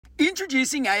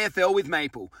Introducing AFL with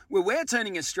Maple, where we're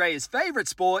turning Australia's favourite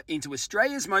sport into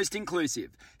Australia's most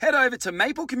inclusive. Head over to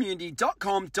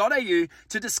maplecommunity.com.au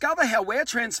to discover how we're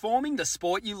transforming the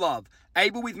sport you love.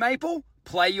 Able with Maple?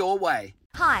 Play your way.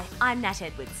 Hi, I'm Nat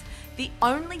Edwards. The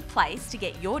only place to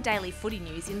get your daily footy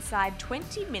news inside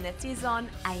 20 minutes is on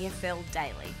AFL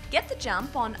Daily. Get the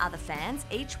jump on other fans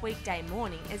each weekday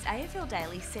morning as AFL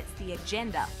Daily sets the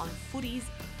agenda on footy's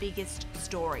biggest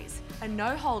stories. A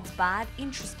no-holds-barred,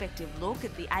 introspective look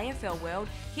at the AFL world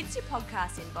hits your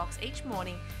podcast inbox each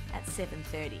morning at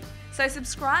 7:30. So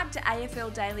subscribe to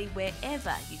AFL Daily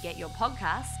wherever you get your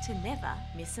podcasts to never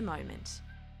miss a moment.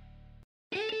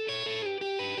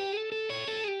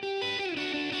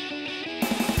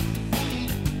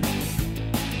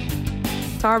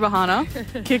 Tara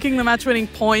Bohanna, kicking the match-winning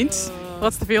point.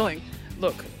 What's the feeling?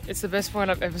 Look, it's the best point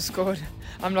I've ever scored.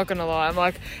 I'm not going to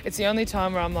lie. It's the only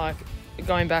time where I'm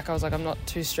going back, I was like, I'm not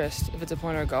too stressed if it's a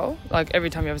point or a goal.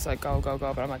 Every time you ever goal,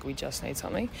 but I'm like, we just need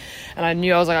something. And I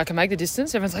knew, I can make the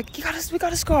distance. Everyone's like, we got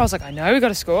to score. I was like, I know we got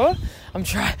to score.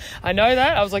 I know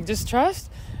that. I was like, just trust.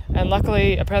 And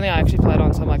luckily, apparently I actually played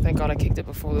on, so I'm like, thank God I kicked it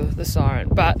before the siren.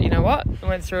 But you know what? I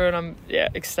went through and I'm,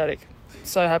 ecstatic.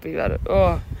 So happy about it.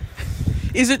 Oh.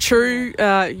 Is it true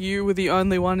you were the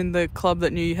only one in the club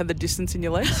that knew you had the distance in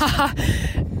your legs?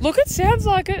 Look, it sounds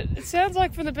like it. It sounds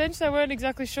like from the bench they weren't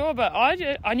exactly sure, but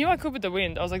I knew I could with the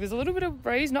wind. I was like, there's a little bit of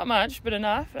breeze, not much, but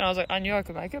enough. And I was like, I knew I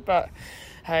could make it, but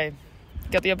hey,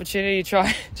 got the opportunity to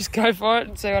try. Just go for it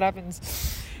and see what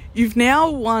happens. You've now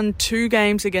won 2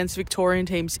 games against Victorian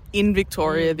teams in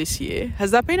Victoria this year.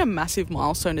 Has that been a massive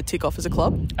milestone to tick off as a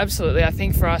club? Absolutely. I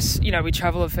think for us, we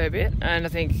travel a fair bit. And I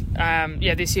think,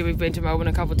 this year we've been to Melbourne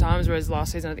a couple of times, whereas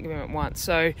last season I think we went once.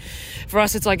 So for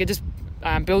us, it's it just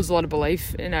builds a lot of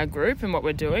belief in our group and what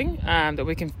we're doing, that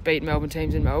we can beat Melbourne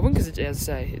teams in Melbourne, because, as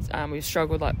I say, we've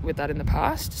struggled with that in the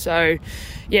past. So,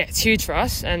 it's huge for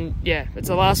us. And, it's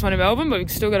the last one in Melbourne, but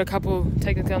we've still got a couple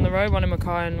technically on the road, one in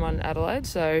Mackay and one Adelaide.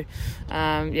 So,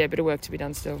 a bit of work to be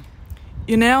done still.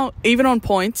 You're now even on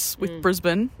points with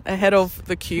Brisbane, ahead of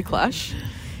the Q Clash.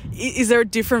 Is there a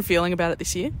different feeling about it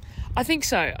this year? I think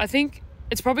so. I think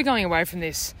it's probably going away from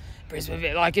this Brisbane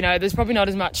bit. There's probably not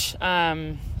as much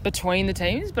between the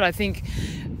teams, but I think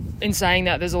in saying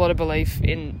that, there's a lot of belief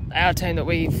in our team that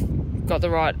we've got the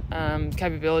right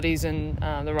capabilities and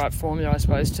the right formula, I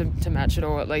suppose, to match it,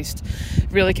 or at least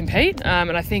really compete.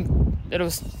 And I think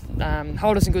it'll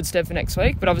hold us in good stead for next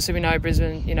week. But obviously we know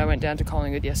Brisbane, went down to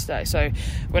Collingwood yesterday, so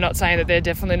we're not saying that they're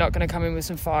definitely not going to come in with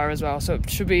some fire as well. So it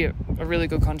should be a really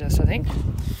good contest, I think.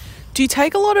 Do you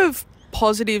take a lot of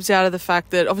positives out of the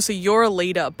fact that obviously you're a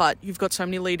leader, but you've got so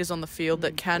many leaders on the field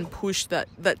that can push that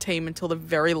team until the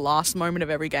very last moment of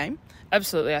every game?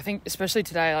 Absolutely. I think especially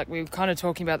today, we were kind of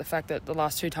talking about the fact that the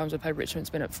last 2 times we played Richmond, it's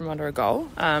been from under a goal,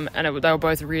 and they were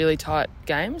both really tight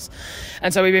games.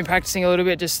 And so we've been practicing a little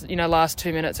bit, just, last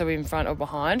 2 minutes, are we in front or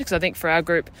behind? Because I think for our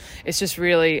group, it's just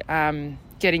really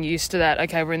getting used to that.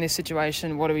 Okay, we're in this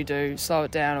situation, what do we do? Slow it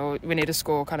down, or we need to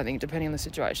score, kind of thing, depending on the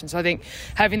situation. So I think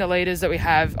having the leaders that we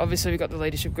have, obviously we've got the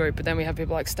leadership group, but then we have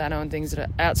people like Stano and things that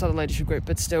are outside the leadership group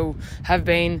but still have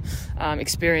been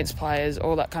experienced players,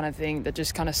 all that kind of thing, that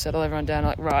just kind of settle everyone down,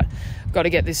 right, got to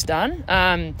get this done.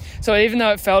 So even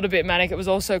though it felt a bit manic, it was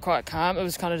also quite calm. It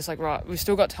was kind of just right, we've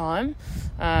still got time,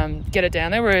 get it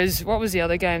down there. Whereas what was the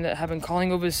other game that happened?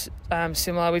 Collingwood was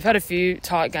similar. We've had a few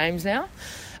tight games now.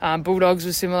 Bulldogs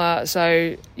was similar.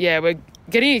 So, we're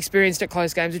getting experienced at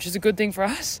close games, which is a good thing for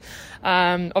us.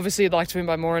 Obviously, you'd like to win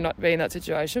by more and not be in that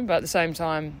situation, but at the same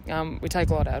time, we take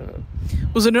a lot out of it.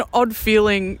 Was it an odd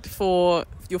feeling for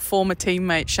your former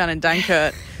teammate, Shannon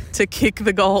Dankert, to kick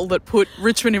the goal that put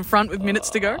Richmond in front with minutes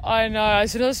to go? I know.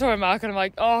 As soon as I saw her mark, and I'm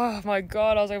like, oh my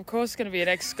God. I was like, of course it's going to be an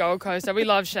ex-Gold Coaster. We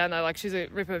love Shan though. She's a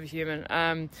rip of a human.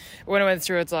 When I went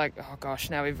through, it's like, oh gosh,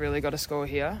 now we've really got to score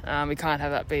here. We can't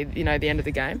have that be, the end of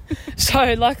the game.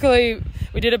 So luckily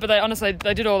we did it, but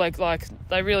they did all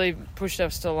they really pushed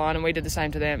us to the line, and we did the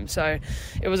same to them. So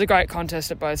it was a great contest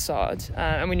at both sides,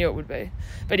 and we knew it would be.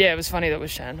 But it was funny that it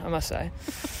was Shan, I must say.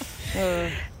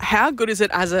 How good is it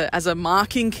as a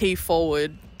marking key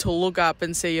forward to look up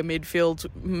and see a midfield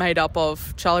made up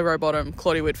of Charlie Rowbottom,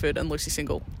 Claudie Whitford and Lucy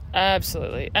Single?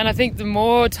 Absolutely. And I think the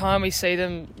more time we see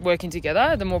them working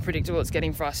together, the more predictable it's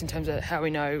getting for us in terms of how we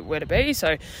know where to be.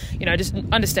 So, just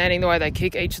understanding the way they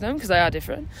kick each of them, because they are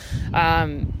different,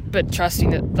 but trusting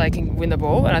that they can win the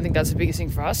ball. And I think that's the biggest thing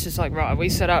for us. Just right, we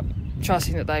set up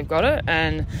trusting that they've got it.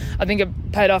 And I think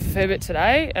it paid off a fair bit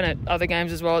today, and at other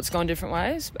games as well, it's gone different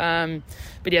ways.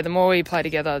 But yeah, the more we play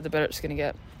together, the better it's going to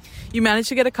get. You managed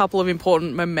to get a couple of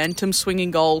important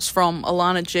momentum-swinging goals from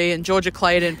Alana G and Georgia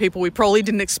Clayton, people we probably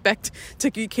didn't expect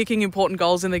to be kicking important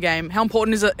goals in the game. How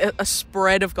important is a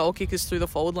spread of goal kickers through the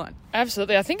forward line?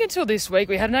 Absolutely. I think until this week,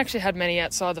 we hadn't actually had many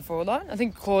outside the forward line. I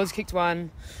think Claus kicked one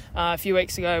a few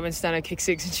weeks ago when Stano kicked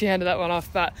 6 and she handed that one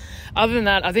off. But other than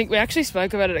that, I think we actually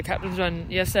spoke about it at Captain's Run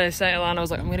yesterday, saying Alana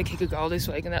was like, I'm going to kick a goal this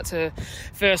week, and that's her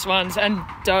first ones, and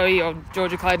Dowie or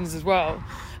Georgia Clayton's as well.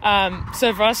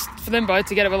 So for them both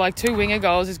to get it with like 2 winger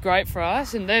goals is great for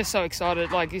us, and they're so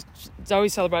excited. Like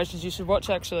Zoe's celebrations, you should watch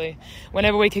actually.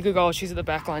 Whenever we kick a goal, she's at the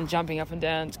back line jumping up and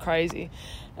down. It's crazy.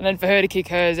 And then for her to kick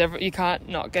hers, you can't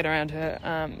not get around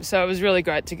her. So it was really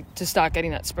great to start getting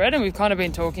that spread, and we've kind of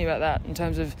been talking about that in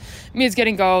terms of mids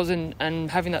getting goals and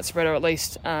having that spread, or at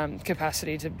least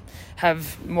capacity to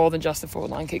have more than just the forward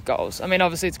line kick goals. I mean,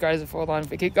 obviously it's great as a forward line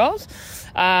for kick goals,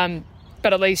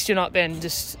 but at least you're not then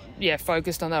just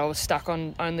focused on that or stuck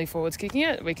on only forwards kicking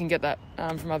it. We can get that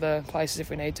from other places if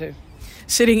we need to.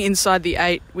 Sitting inside the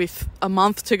 8 with a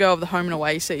month to go of the home and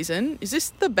away season, is this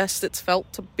the best it's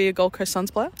felt to be a Gold Coast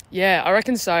Suns player? Yeah, I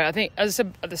reckon so. I think, as I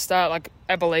said at the start, like,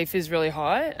 our belief is really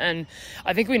high, and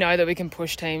I think we know that we can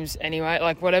push teams anyway.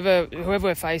 Like, whoever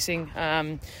we're facing,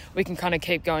 we can kind of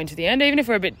keep going to the end. Even if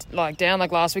we're a bit like down,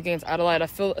 like last week against Adelaide, I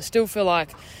still feel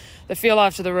like the feel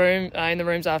after the room, in the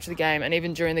rooms after the game, and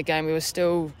even during the game, we were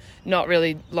still not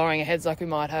really lowering our heads like we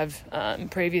might have in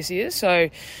previous years. So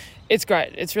it's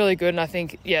great. It's really good. And I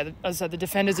think, as I said, the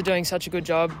defenders are doing such a good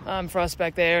job for us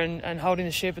back there and holding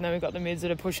the ship. And then we've got the mids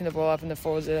that are pushing the ball up and the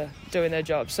forwards that are doing their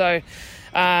job. So,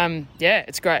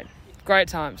 it's great. Great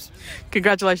times.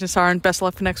 Congratulations, Sarah, and best of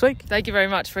luck for next week. Thank you very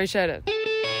much. Appreciate it.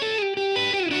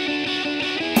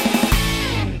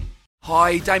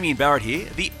 Hi, Damien Barrett here.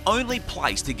 The only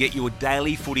place to get your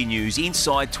daily footy news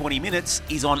inside 20 minutes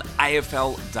is on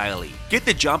AFL Daily. Get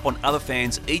the jump on other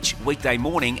fans each weekday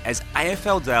morning as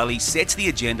AFL Daily sets the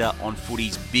agenda on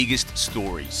footy's biggest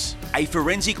stories. A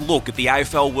forensic look at the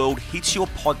AFL world hits your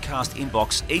podcast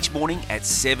inbox each morning at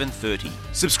 7:30.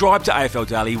 Subscribe to AFL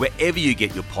Daily wherever you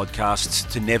get your podcasts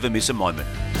to never miss a moment.